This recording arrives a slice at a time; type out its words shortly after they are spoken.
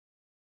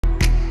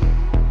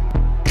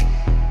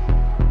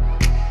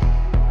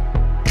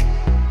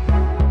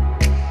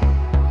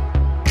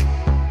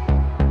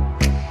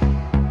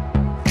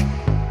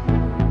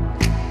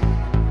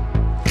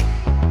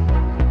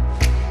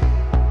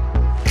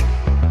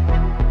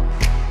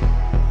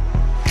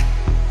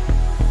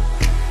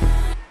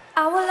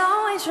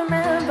always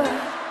remember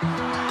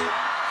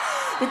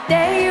the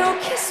day you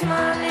kissed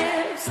my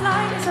lips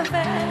light as a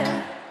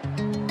feather.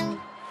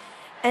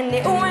 And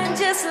it went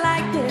just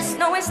like this.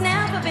 No, it's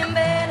never been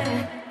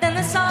better than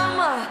the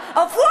summer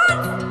of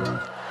what?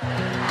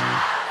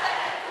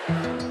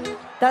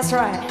 That's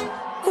right.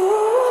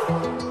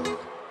 Ooh,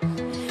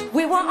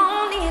 we were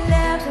only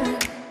 11,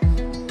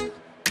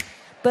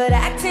 but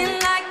acting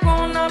like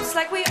grown-ups,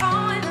 like we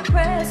are in the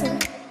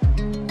present.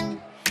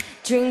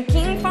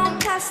 Drinking from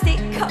plastic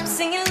cups,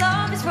 singing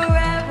love is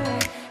forever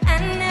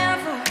and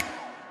never.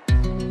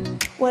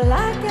 Well,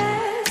 I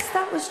guess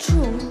that was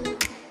true.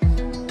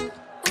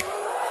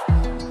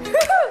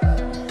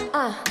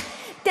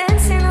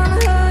 Dancing on the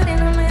hood in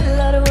the middle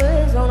of the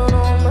woods on an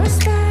old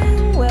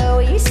Mustang, where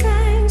we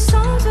sang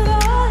songs with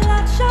all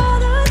our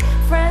childhood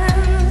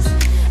friends.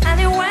 And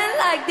it went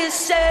like this,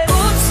 said,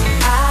 oops,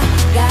 I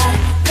got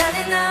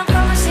nothing, I'm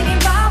from singing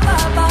bye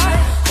bye bye.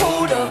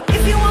 Hold up,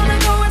 if you wanna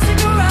go and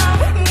stick around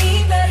with me,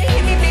 better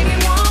hit me baby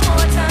one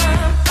more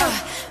time.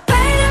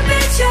 Paint a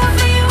picture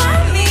for you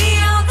and me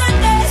of the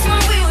days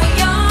when we were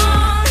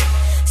young,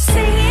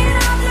 singing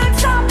off the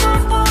top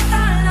of both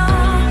our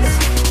lungs.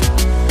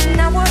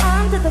 Now we're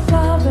under the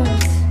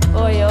covers,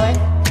 oi oi.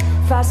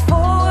 Fast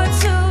forward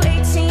to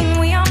 18,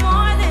 we are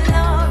more than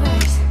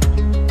lovers.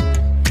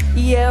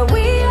 Yeah,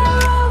 we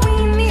are all we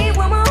need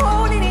when we're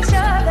holding each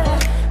other.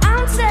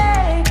 I'm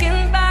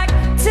taken back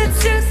to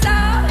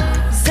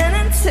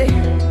 2002.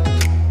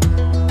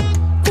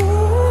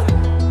 Ooh,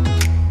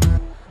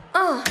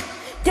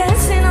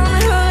 dancing on the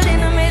hood in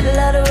the middle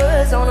of the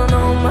woods on an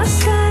old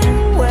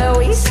Mustang, where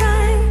we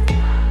sang.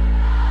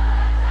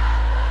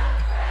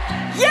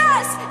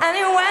 Yes, and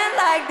it went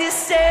like this,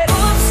 said,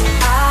 oops,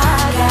 I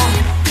got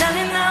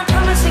nothing, I'm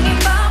from singing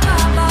bye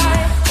bye bye.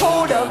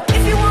 Hold up,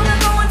 if you wanna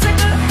go and take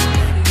a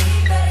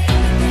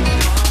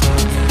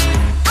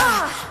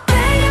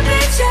paint a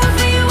picture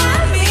for you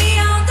and me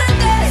on the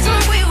days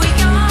when we were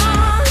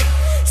young,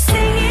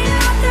 singing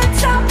off the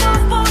top of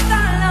both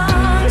our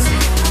lungs.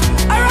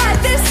 Alright,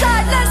 this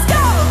side, let's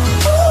go.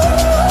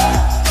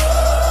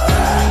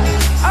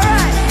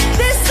 Alright,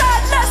 this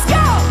side, let's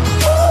go.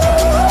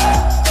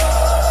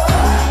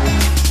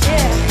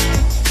 Yeah,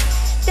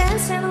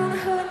 dancing on the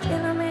hood in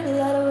the middle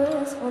of the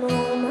woods on an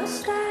old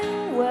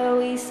Mustang, where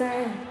we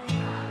sang.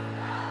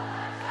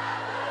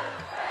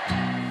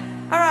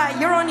 Alright,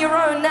 you're on your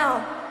own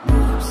now.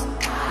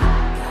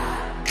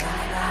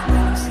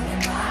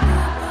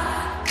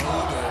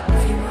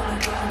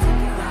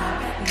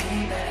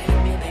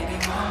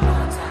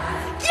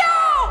 Yo!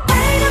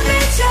 Paint a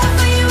picture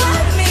for you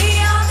and me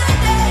on the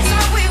days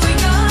when we were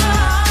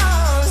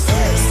young,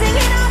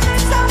 singing off the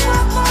top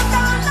of both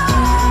our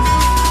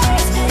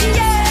lungs.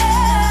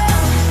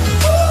 Yeah.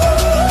 Ooh.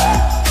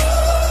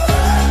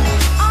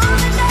 On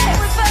the day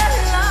we fell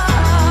in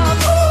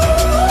love.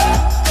 Ooh.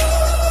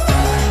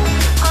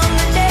 On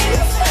the day we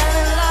fell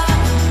in love.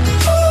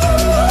 Ooh.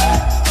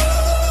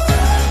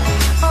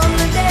 On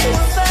the day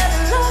we fell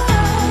in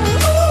love.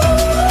 Ooh.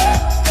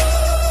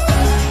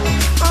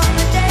 On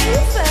the day we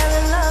fell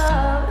in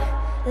love.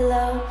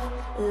 Love,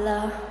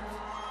 love.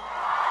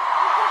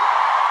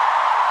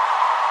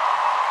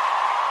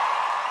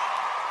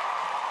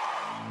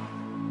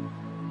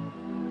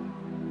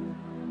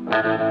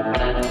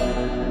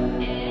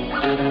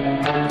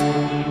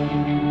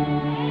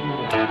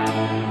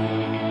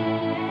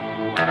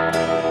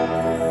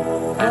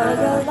 Well,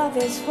 your love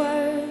is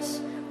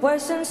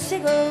worse than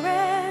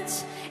cigarettes.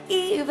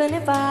 Even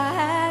if I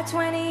had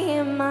 20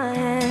 in my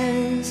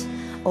hands.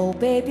 Oh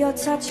babe, your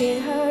touch,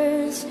 it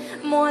hurts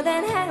more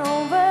than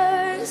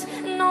hangovers.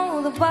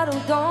 No, the bottle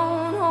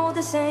don't hold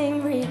the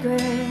same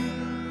regret.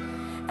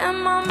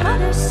 And my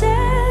mother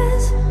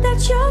says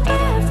that you're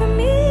bad for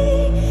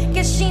me,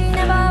 'cause she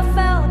never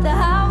felt the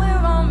how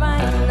we're on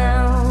right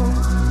now.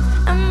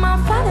 And my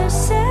father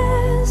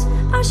says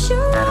I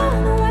should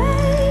run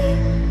away,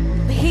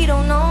 but he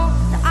don't know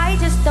that I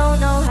just don't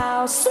know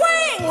how.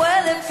 Swing!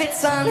 Well, if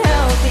it's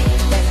unhealthy,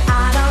 then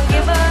I don't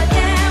give a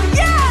damn.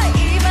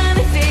 Yeah, even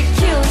if it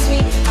kills me,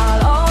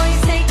 I'll always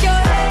take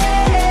your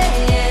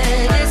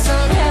hand. It's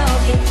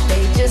unhealthy,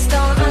 they just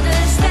don't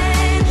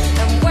understand.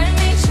 And when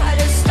they try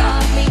to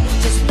stop me,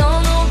 just know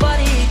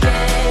nobody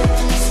can.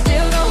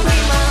 Still don't be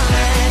my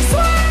man.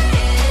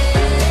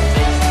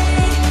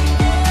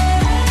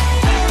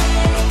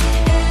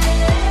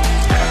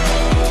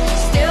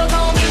 Still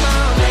gon' be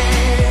my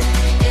man.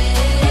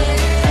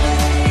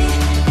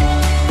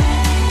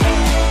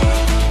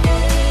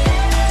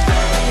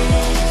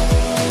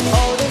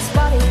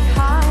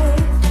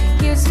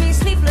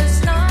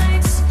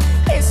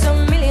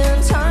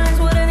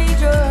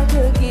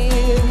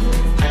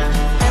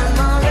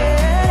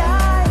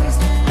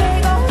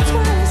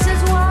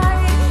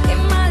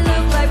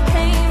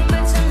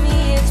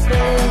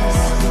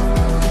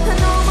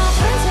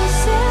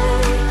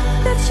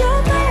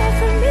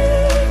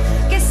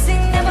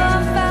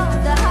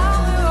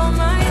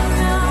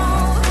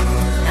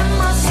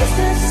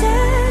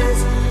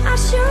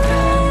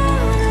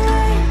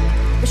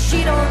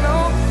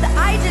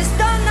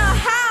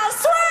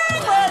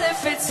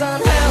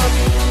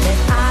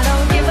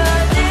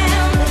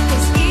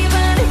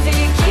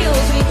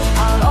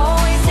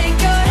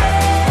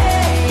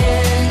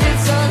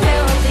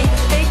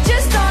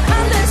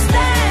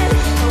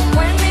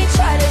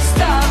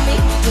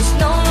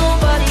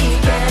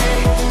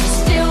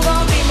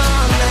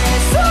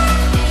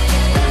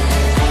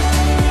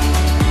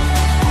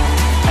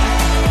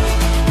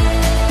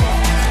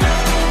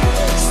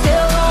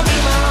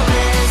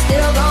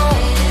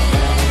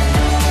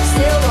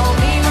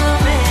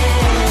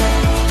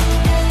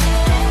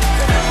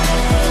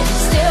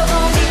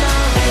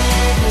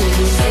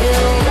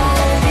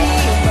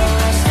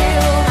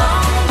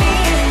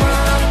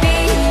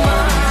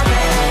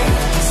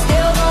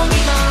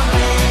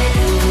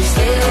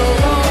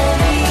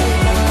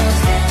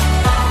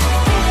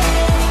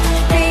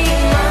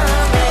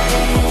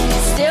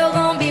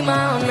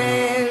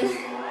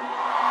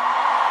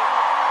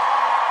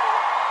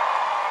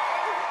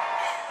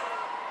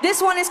 This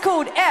one is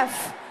called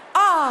F-R-I-E-N-D-S.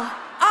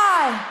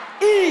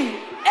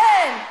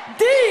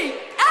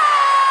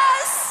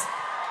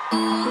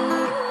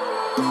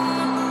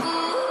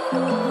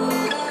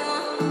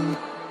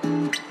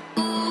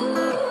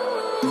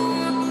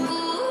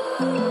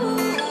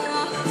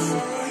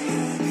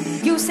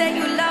 You say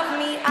you love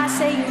me, I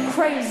say you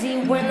crazy.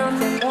 We're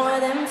nothing more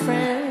than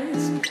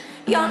friends.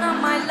 You're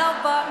not my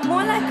lover,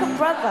 more like a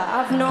brother.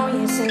 I've known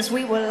you since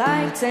we were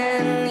like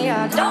 10.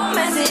 Yeah, don't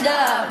mess it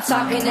up,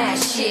 talking that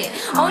shit.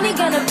 Only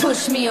gonna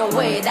push me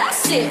away,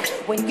 that's it.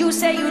 When you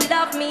say you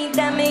love me,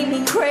 that made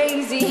me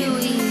crazy. Here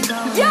we go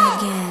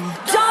again.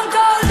 Don't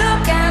go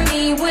look at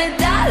me with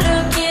that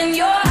look in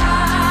your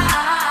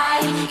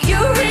eye. You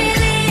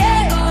really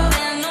ain't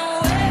going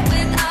nowhere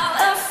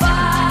without a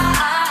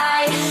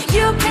fight.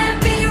 You can't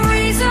be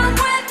reasoned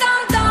with,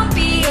 don't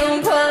be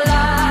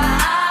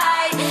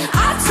impolite.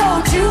 I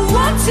told you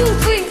 1, 2,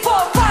 3,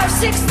 4, 5,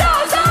 6,000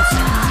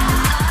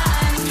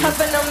 times.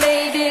 Haven't I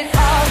made it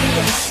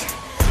obvious?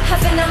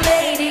 Haven't I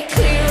made it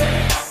clear?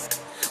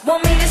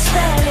 Want me to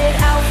spell it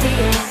out for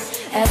you?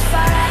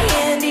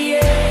 F-I-N-D-S.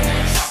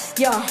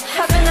 Yeah,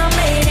 haven't I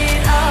made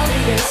it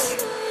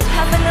obvious?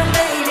 Haven't I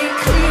made it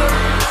clear?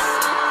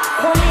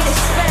 Want me to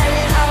spell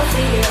it out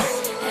for you?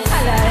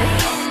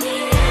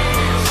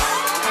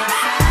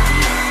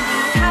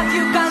 Have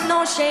you got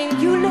no shame?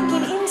 You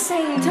looking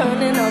insane,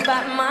 turning up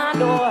at my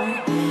door.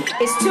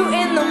 It's 2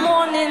 in the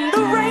morning,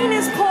 the rain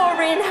is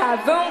pouring.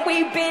 Haven't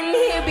we been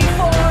here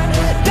before?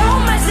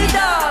 Don't mess it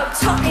up,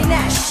 talking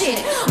that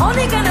shit.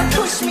 Only gonna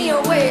push me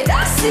away,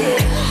 that's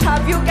it.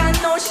 Have you got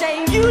no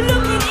shame? You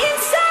looking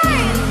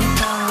insane.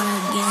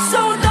 So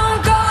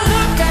don't go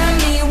look at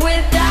me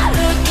with that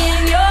look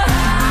in your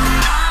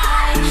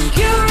eye.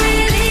 You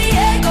really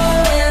ain't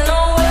going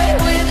nowhere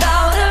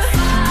without a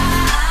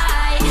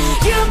fight.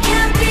 You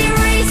can't be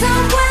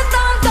reasoned with,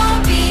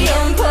 don't be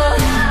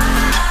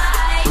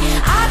impolite.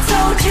 I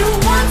told you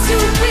 1, 2,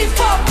 3,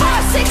 4,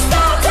 5,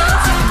 6,000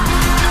 times.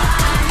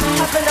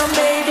 Haven't I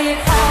made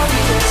it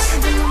obvious?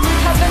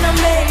 Haven't I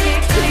made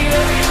it clear?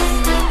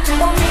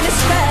 Want me to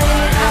spell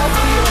it out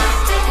for you?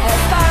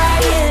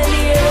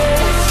 F-I-N-D-S.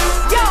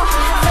 Yo,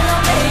 haven't I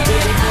made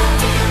it?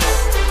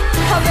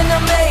 Haven't I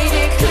made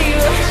it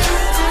clear?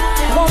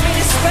 Want me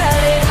to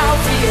spell it out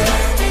for you?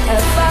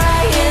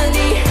 F-I-N-D.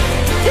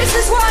 This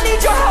is why I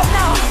need your help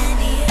now.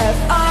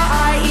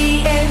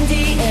 F-R-I-E-N-D-S.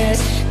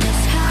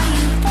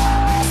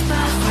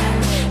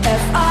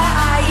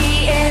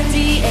 F-R-I-E-N-D-S.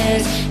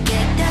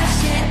 Get that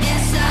shit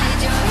inside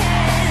your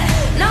head.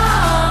 No.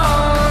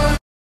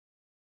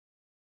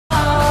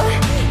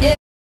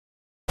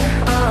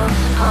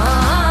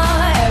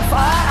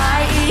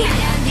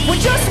 F-R-I-E.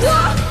 We're just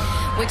what?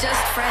 We're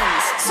just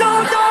friends. So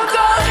don't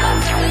go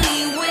look at me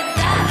with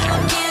that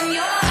look in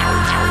your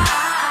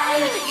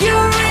eye. You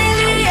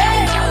really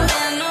ain't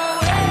going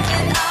nowhere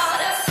without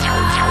a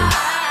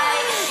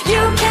fight.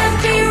 You can't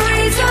be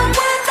reasoned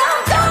with,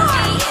 don't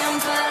be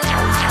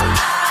impolite.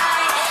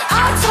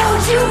 I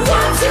told you 1,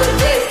 2,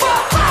 3,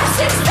 4,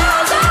 5,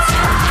 6,000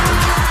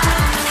 times.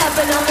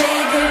 Haven't I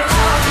made it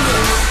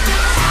obvious?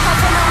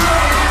 Haven't I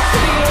made it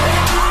clear?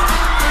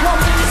 Want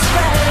me to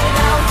spell it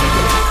out for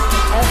you?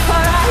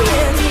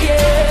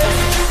 F-R-I-N-D-S.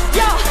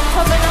 Yo,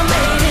 haven't I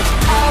made it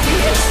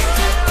obvious?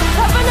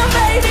 Haven't I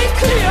made it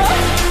clear?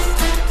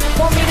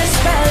 Want me to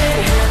spell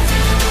it?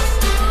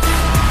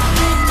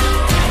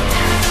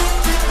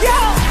 Yo,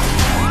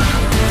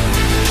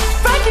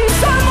 thank you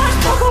so much,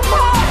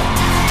 Pukkelpop.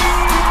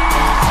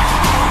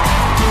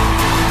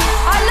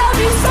 I love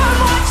you so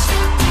much.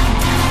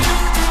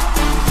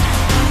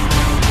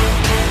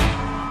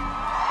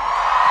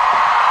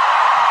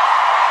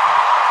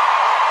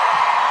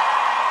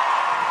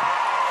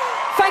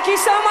 Thank you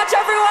so much,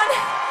 everyone.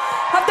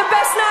 Have the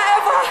best night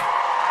ever.